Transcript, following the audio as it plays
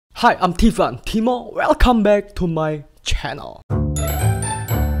Hi, I'm tivantimo. Welcome back to my channel.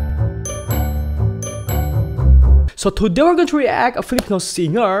 So today we're going to react a Filipino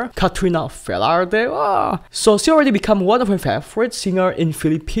singer, Katrina Velarde. So she already become one of my favorite singer in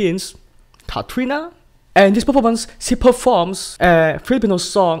Philippines, Katrina. And this performance, she performs a Filipino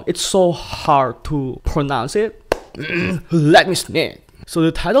song. It's so hard to pronounce it. Let me sneeze. So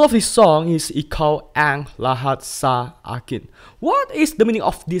the title of this song is Ikaw ang Lahat sa Akin. What is the meaning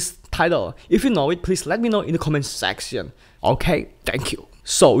of this title? If you know it, please let me know in the comment section. Okay, thank you.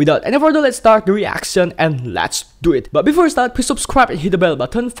 So without any further, let's start the reaction and let's do it. But before we start, please subscribe and hit the bell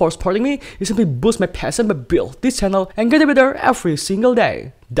button for supporting me. It simply boosts my passion by build this channel and get better every single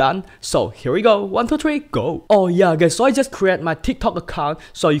day. Done? So here we go. 1, 2, 3, go. Oh yeah guys, so I just created my TikTok account,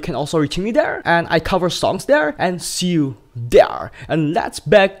 so you can also reach me there, and I cover songs there, and see you there. And let's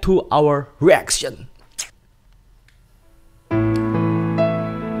back to our reaction.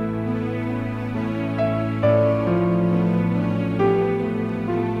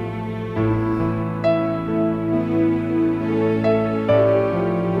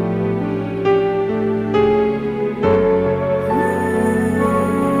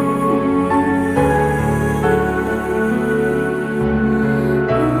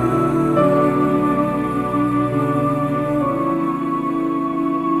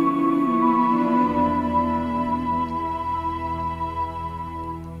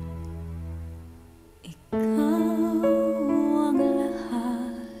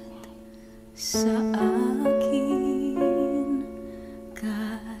 Sa akin,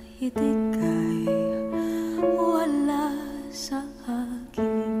 kahit ika'y wala sa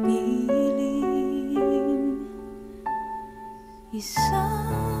aking piling, isang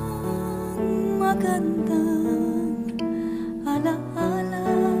magandang alaala,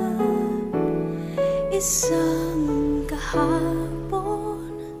 isang kahapon,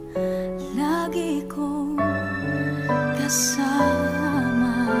 lagi kong kasama.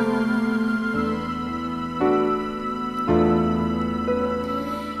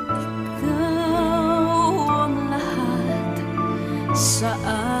 Sa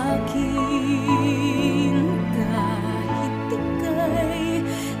akin, kahit ika'y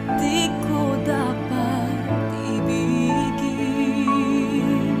di ko dapat ibigin,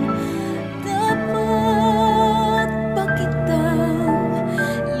 dapat ba kitang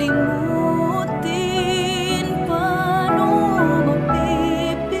limutin? Paano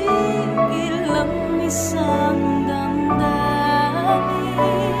mapipigil ang isang damdamin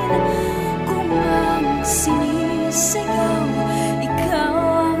kung ang sinisigaw ikaw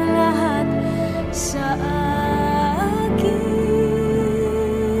ang lahat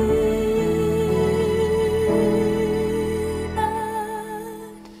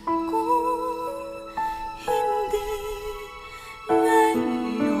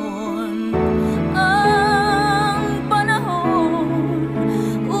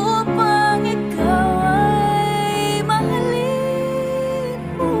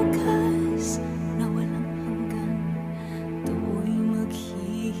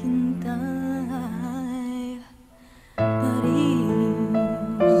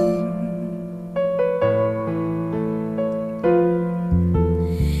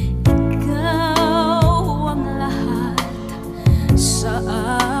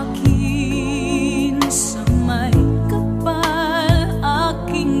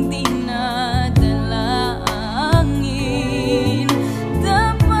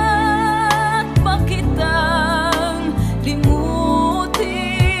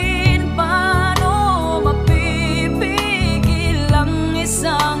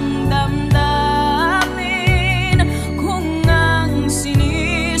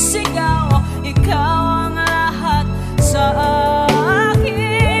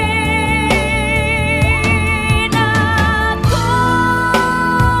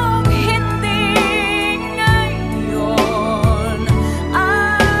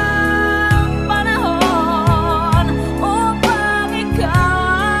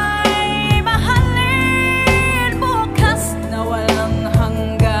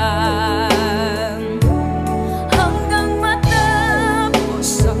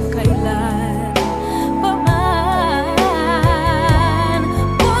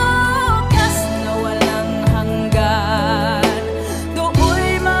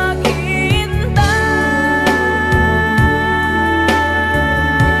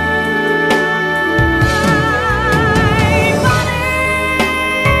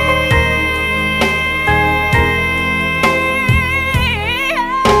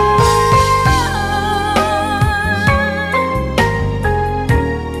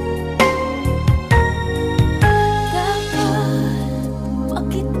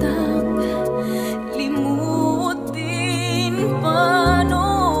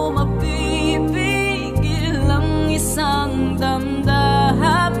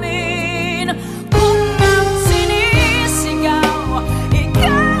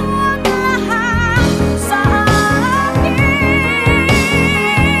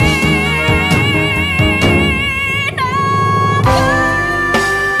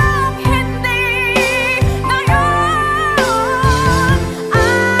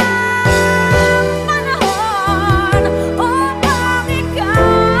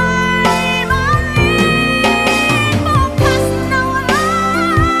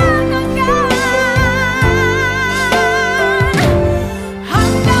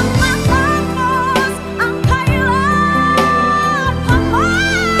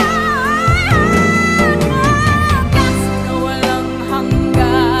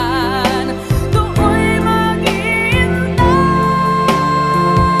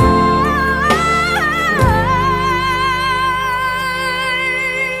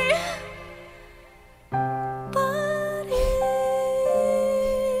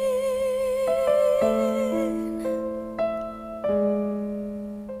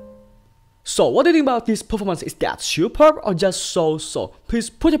So what do you think about this performance? Is that superb or just so? Please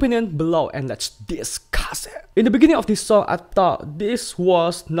put your opinion below and let's discuss it. In the beginning of this song, I thought this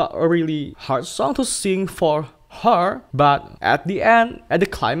was not a really hard song to sing for her, but at the end, at the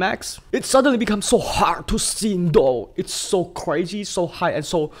climax, it suddenly becomes so hard to sing though. It's so crazy, so high and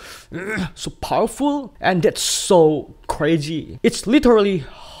so powerful, and that's so crazy. It's literally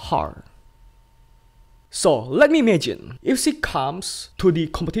hard. So let me imagine if she comes to the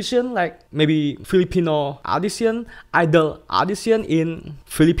competition like maybe Filipino audition, idol audition in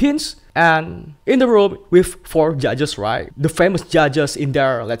Philippines, and in the room with 4 judges, right? The famous judges in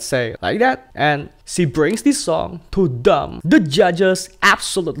there, let's say like that, and she brings this song to them. The judges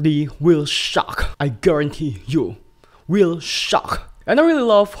absolutely will shock. I guarantee you, will shock. And I really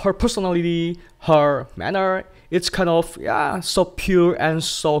love her personality, her manner. It's kind of, yeah, so pure and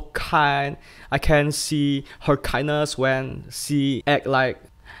so kind. I can see her kindness when she act like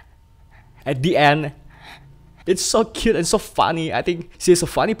at the end. It's so cute and so funny. I think she's a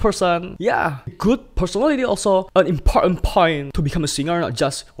funny person. Yeah, good personality also an important point to become a singer. Not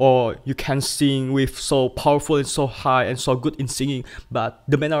just, oh, you can sing with so powerful and so high and so good in singing, but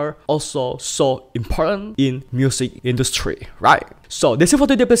the manner also so important in music industry, right? So that's it for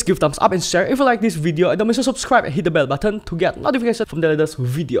today. Please give thumbs up and share if you like this video, and don't miss to subscribe and hit the bell button to get notifications from the latest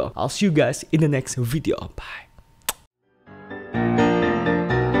video. I'll see you guys in the next video. Bye.